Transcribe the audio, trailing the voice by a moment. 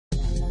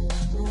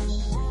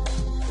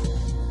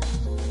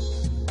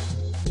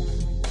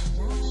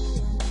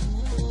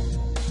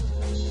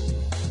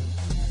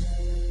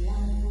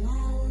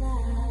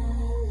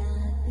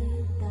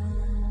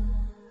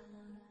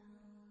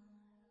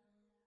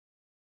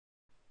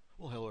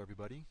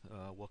everybody.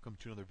 Welcome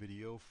to another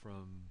video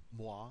from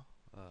moi,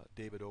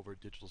 David over at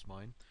Digital's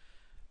Mind.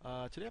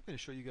 Today I'm going to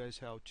show you guys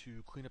how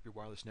to clean up your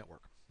wireless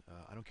network.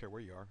 I don't care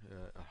where you are,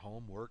 at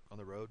home, work, on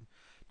the road,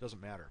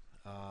 doesn't matter.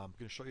 I'm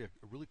going to show you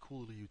a really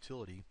cool little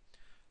utility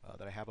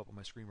that I have up on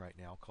my screen right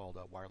now called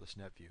Wireless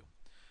Net View.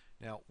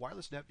 Now,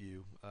 Wireless Net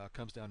View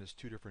comes down as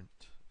two different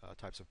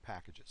types of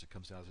packages. It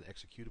comes down as an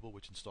executable,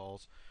 which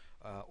installs,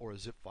 or a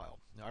zip file.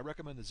 Now, I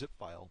recommend the zip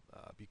file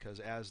because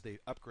as they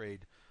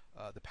upgrade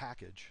the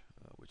package,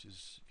 which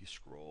is, if you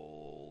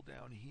scroll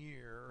down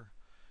here,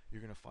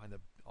 you're going to find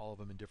all of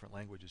them in different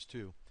languages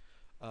too.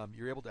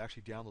 You're able to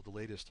actually download the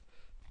latest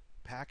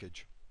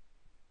package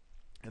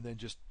and then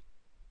just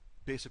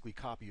basically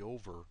copy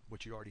over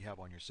what you already have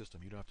on your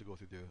system. You don't have to go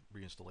through the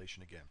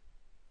reinstallation again.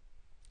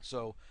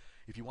 So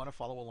if you want to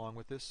follow along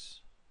with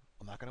this,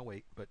 I'm not going to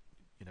wait, but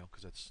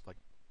because that's like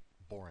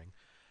boring.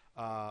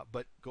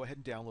 But go ahead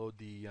and download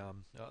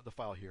the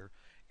file here.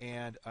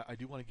 And I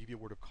do want to give you a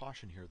word of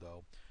caution here,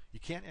 though. You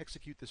can't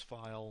execute this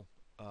file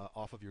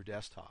off of your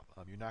desktop.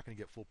 You're not going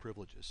to get full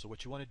privileges. So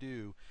what you want to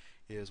do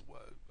is,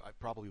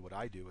 probably what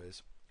I do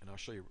is, and I'll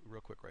show you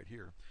real quick right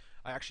here.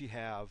 I actually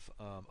have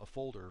a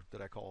folder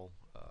that I call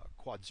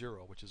Quad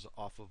 0, which is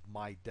off of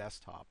my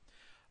desktop.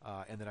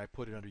 And then I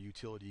put it under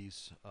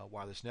Utilities,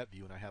 Wireless Net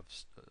View, and I have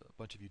a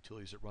bunch of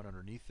utilities that run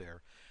underneath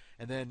there.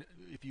 And then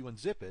if you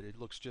unzip it, it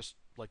looks just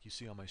like you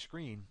see on my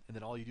screen, and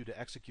then all you do to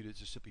execute it is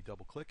just simply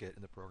double click it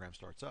and the program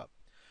starts up.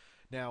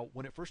 Now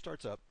when it first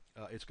starts up,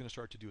 it's going to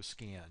start to do a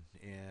scan,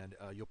 and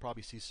you'll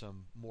probably see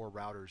some more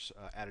routers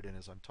added in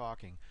as I'm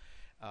talking.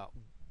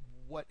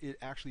 What it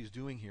actually is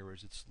doing here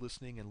is it's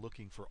listening and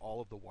looking for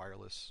all of the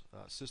wireless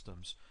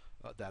systems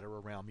that are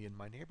around me in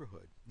my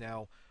neighborhood.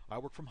 Now, I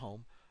work from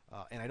home,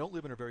 and I don't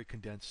live in a very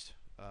condensed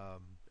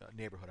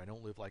neighborhood. I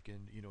don't live like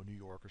in New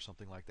York or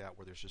something like that,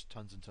 where there's just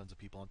tons and tons of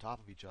people on top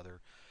of each other.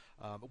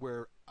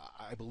 Where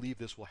I believe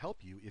this will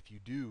help you if you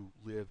do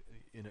live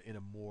in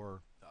a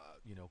more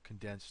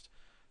condensed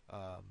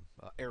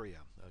area,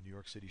 New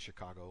York City,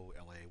 Chicago,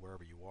 LA,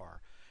 wherever you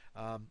are,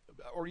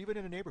 or even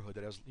in a neighborhood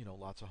that has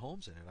lots of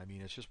homes in it. I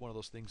mean, it's just one of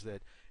those things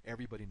that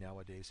everybody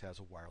nowadays has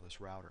a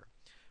wireless router.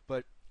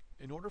 But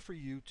in order for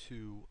you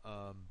to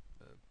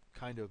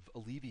kind of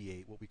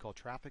alleviate what we call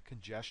traffic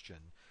congestion,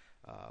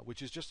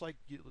 which is just like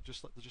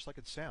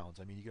it sounds.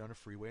 I mean, you get on a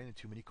freeway and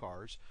too many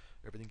cars,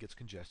 everything gets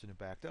congested and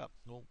backed up.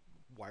 Well,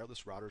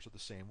 wireless routers are the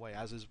same way,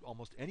 as is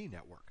almost any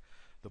network.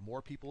 The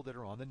more people that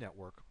are on the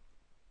network,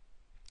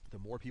 the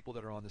more people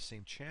that are on the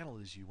same channel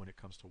as you when it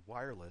comes to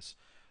wireless,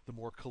 the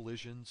more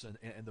collisions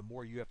and the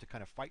more you have to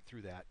kind of fight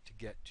through that to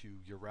get to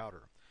your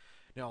router.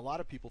 Now, a lot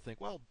of people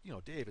think, well,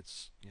 Dave,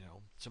 it's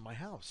in my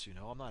house,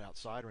 I'm not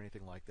outside or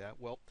anything like that.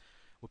 Well,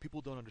 what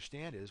people don't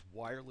understand is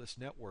wireless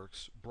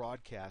networks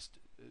broadcast,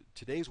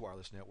 today's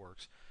wireless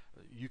networks,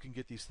 you can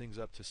get these things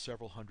up to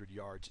several hundred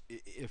yards,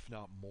 if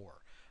not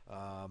more.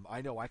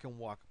 I know I can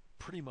walk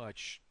pretty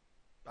much,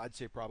 I'd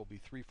say probably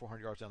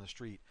 300-400 yards down the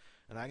street,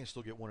 and I can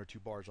still get 1 or 2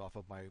 bars off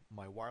of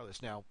my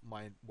wireless. Now,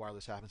 my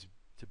wireless happens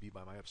to be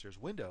by my upstairs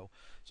window,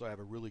 so I have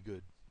a really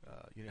good,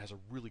 it has a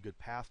really good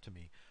path to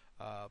me.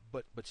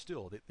 But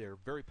still, they're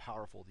very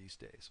powerful these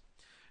days.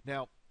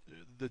 Now,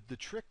 the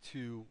trick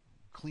to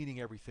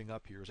cleaning everything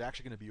up here is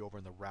actually going to be over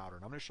in the router,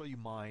 and I'm going to show you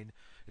mine.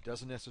 It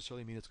doesn't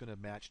necessarily mean it's going to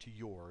match to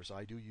yours.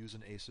 I do use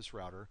an Asus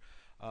router,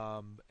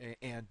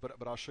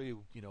 but I'll show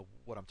you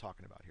what I'm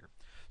talking about here.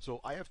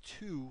 So I have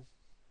two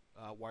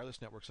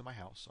wireless networks in my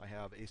house. I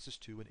have Asus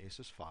 2 and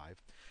Asus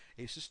 5.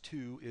 Asus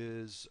 2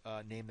 is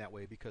named that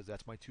way because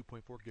that's my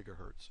 2.4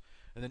 gigahertz,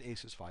 and then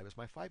Asus 5 is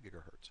my 5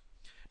 gigahertz.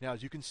 Now,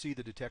 as you can see,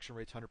 the detection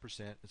rate's 100%.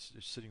 It's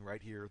sitting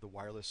right here. The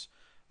wireless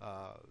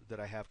that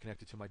I have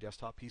connected to my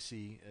desktop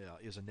PC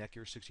is a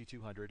Netgear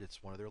 6200.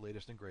 It's one of their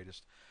latest and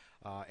greatest,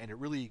 and it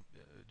really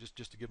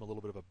just to give them a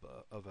little bit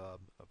of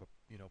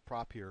a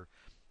prop here.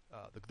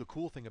 The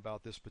cool thing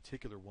about this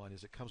particular one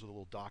is it comes with a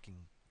little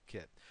docking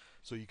kit,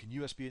 so you can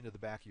USB it into the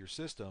back of your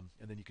system,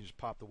 and then you can just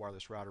pop the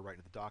wireless router right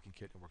into the docking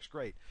kit, and it works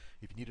great.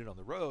 If you need it on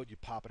the road, you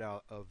pop it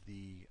out of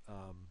the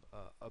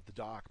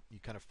dock. You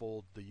kind of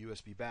fold the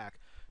USB back,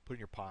 put it in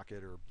your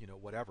pocket or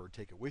whatever,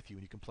 take it with you,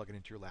 and you can plug it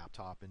into your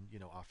laptop,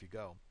 and off you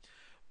go.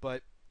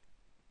 But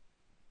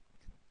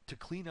to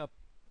clean up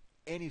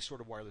any sort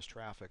of wireless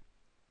traffic,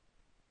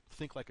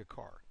 think like a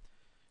car.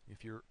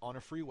 If you're on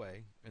a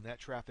freeway and that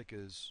traffic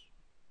is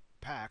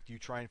packed, you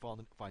try and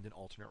find an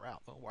alternate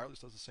route. Well, wireless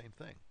does the same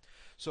thing.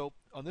 So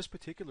on this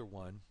particular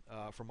one,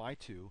 for my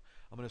two,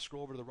 I'm going to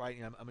scroll over to the right,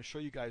 and I'm going to show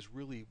you guys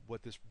really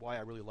why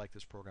I really like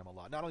this program a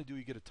lot. Not only do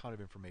you get a ton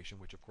of information,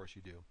 which of course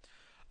you do,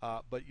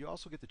 but you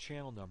also get the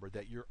channel number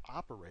that you're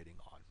operating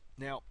on.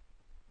 Now,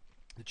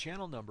 the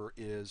channel number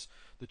is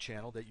the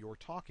channel that you're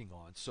talking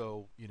on.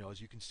 So,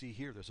 as you can see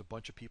here, there's a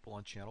bunch of people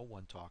on channel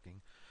 1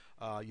 talking.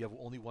 You have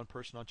only one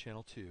person on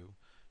channel 2.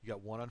 You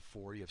got one on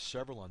 4. You have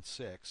several on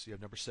 6. You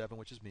have number 7,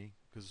 which is me,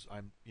 because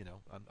I'm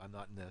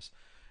not in this.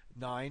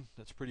 9,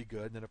 that's pretty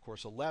good. And then, of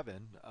course,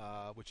 11,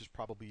 which is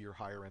probably your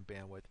higher end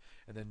bandwidth.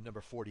 And then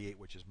number 48,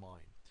 which is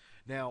mine.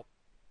 Now,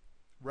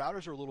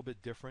 routers are a little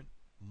bit different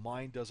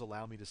Mine does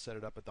allow me to set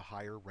it up at the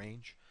higher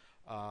range,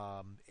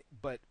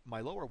 but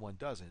my lower one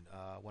doesn't.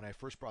 When I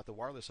first brought the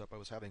wireless up,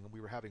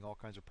 we were having all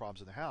kinds of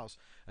problems in the house.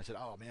 I said,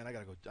 "Oh man, I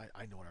gotta go.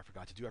 I know what I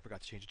forgot to do. I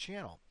forgot to change the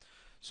channel."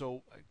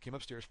 So I came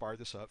upstairs, fired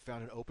this up,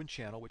 found an open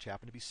channel, which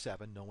happened to be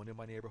 7. No one in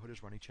my neighborhood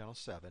is running channel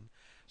 7.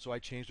 So I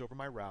changed over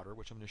my router,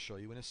 which I'm going to show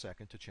you in a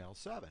second, to channel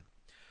 7.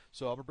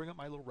 So I'm going to bring up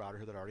my little router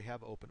here that I already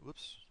have open.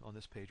 Whoops, on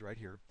this page right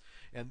here.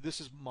 And this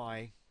is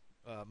my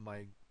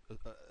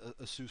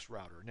ASUS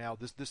router. Now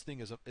this thing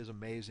is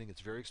amazing.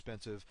 It's very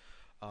expensive,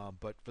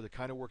 but for the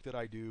kind of work that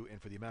I do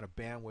and for the amount of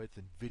bandwidth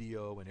and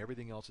video and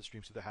everything else that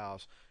streams to the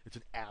house, it's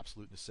an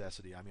absolute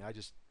necessity. I mean, I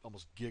just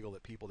almost giggle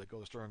at people that go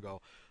to the store and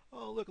go,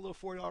 "Oh, look, a little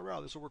 $40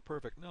 router. This will work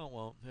perfect." No, it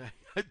won't.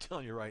 I'm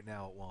telling you right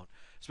now, it won't.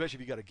 Especially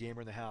if you got a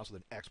gamer in the house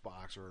with an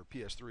Xbox or a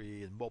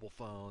PS3 and mobile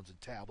phones and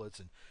tablets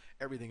and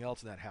everything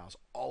else in that house,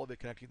 all of it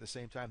connecting at the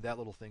same time. That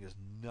little thing is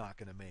not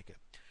going to make it.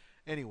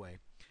 Anyway.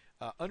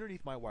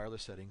 Underneath my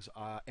wireless settings,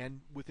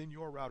 and within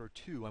your router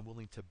too, I'm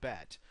willing to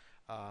bet.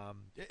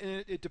 And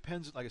it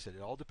depends, like I said,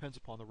 it all depends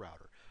upon the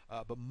router.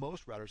 But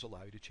most routers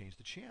allow you to change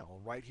the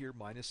channel. Right here,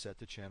 mine is set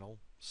to channel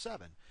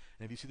 7.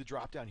 And if you see the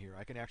drop down here,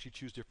 I can actually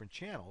choose different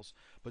channels,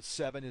 but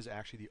 7 is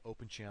actually the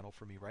open channel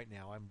for me right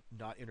now. I'm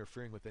not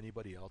interfering with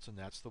anybody else, and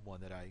that's the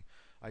one that I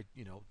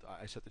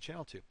set the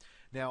channel to.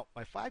 Now,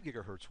 my 5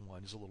 gigahertz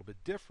one is a little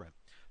bit different.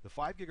 The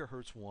 5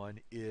 gigahertz one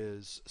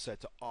is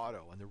set to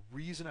auto, and the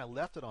reason I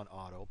left it on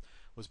auto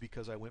was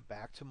because I went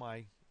back to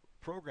my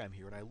program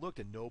here and I looked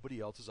and nobody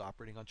else is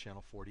operating on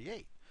channel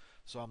 48.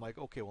 So I'm like,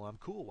 okay, well, I'm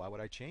cool. Why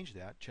would I change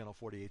that? Channel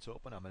 48's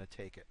open. I'm going to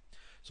take it.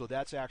 So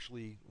that's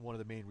actually one of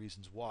the main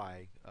reasons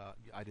why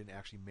I didn't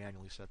actually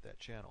manually set that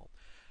channel.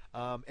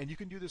 And you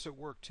can do this at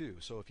work too.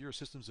 So if you're a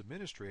systems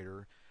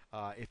administrator,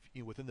 if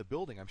within the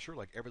building, I'm sure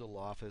like every little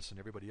office and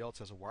everybody else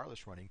has a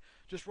wireless running,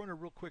 just run a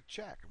real quick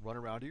check. Run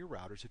around to your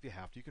routers if you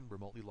have to. You can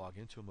remotely log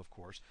into them, of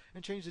course,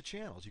 and change the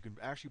channels. You can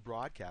actually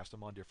broadcast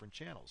them on different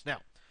channels. Now,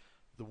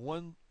 the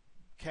one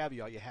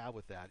caveat you have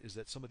with that is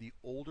that some of the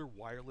older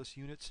wireless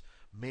units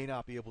may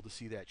not be able to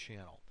see that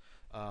channel.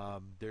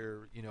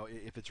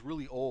 If it's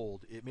really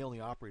old, it may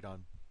only operate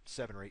on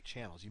 7 or 8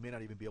 channels. You may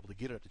not even be able to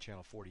get it up to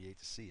channel 48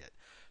 to see it.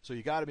 So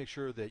you got to make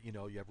sure that you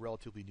have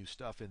relatively new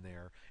stuff in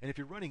there. And if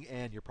you're running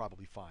N, you're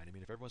probably fine. I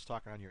mean, if everyone's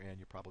talking on your N,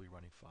 you're probably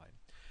running fine.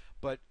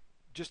 But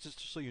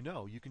just so you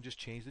know, you can just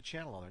change the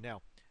channel on there.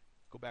 Now,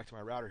 go back to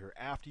my router here.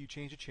 After you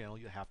change the channel,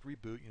 you have to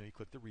reboot. You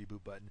click the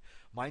reboot button.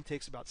 Mine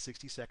takes about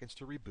 60 seconds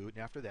to reboot, and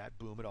after that,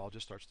 boom, it all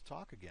just starts to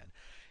talk again.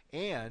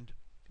 And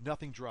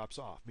nothing drops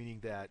off, meaning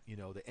that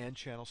the N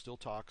channel still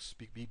talks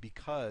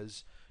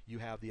because you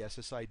have the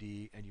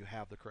SSID and you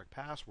have the correct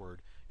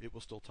password. It will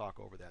still talk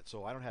over that.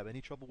 So I don't have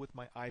any trouble with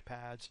my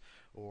iPads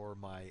or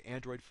my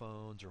Android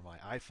phones or my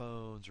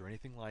iPhones or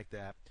anything like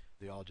that.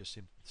 They all just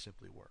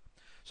simply work.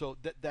 So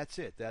that's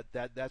it.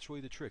 That's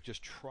really the trick.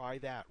 Just try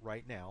that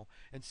right now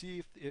and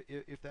see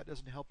if that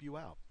doesn't help you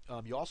out.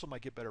 You also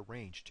might get better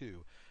range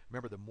too.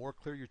 Remember, the more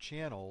clear your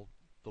channel,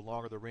 the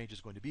longer the range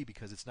is going to be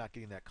because it's not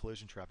getting that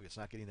collision traffic. It's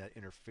not getting that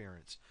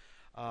interference.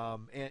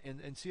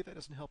 And see if that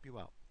doesn't help you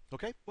out.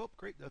 Okay, well,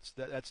 great. That's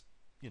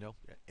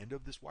end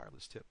of this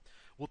wireless tip.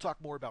 We'll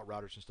talk more about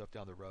routers and stuff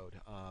down the road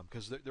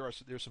because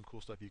there's some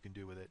cool stuff you can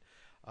do with it,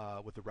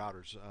 with the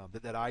routers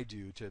that I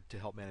do to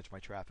help manage my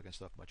traffic and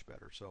stuff much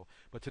better. So,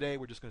 but today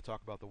we're just going to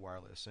talk about the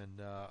wireless and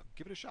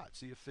give it a shot.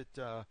 See if it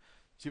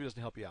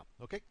doesn't help you out.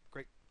 Okay,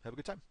 great. Have a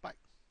good time. Bye.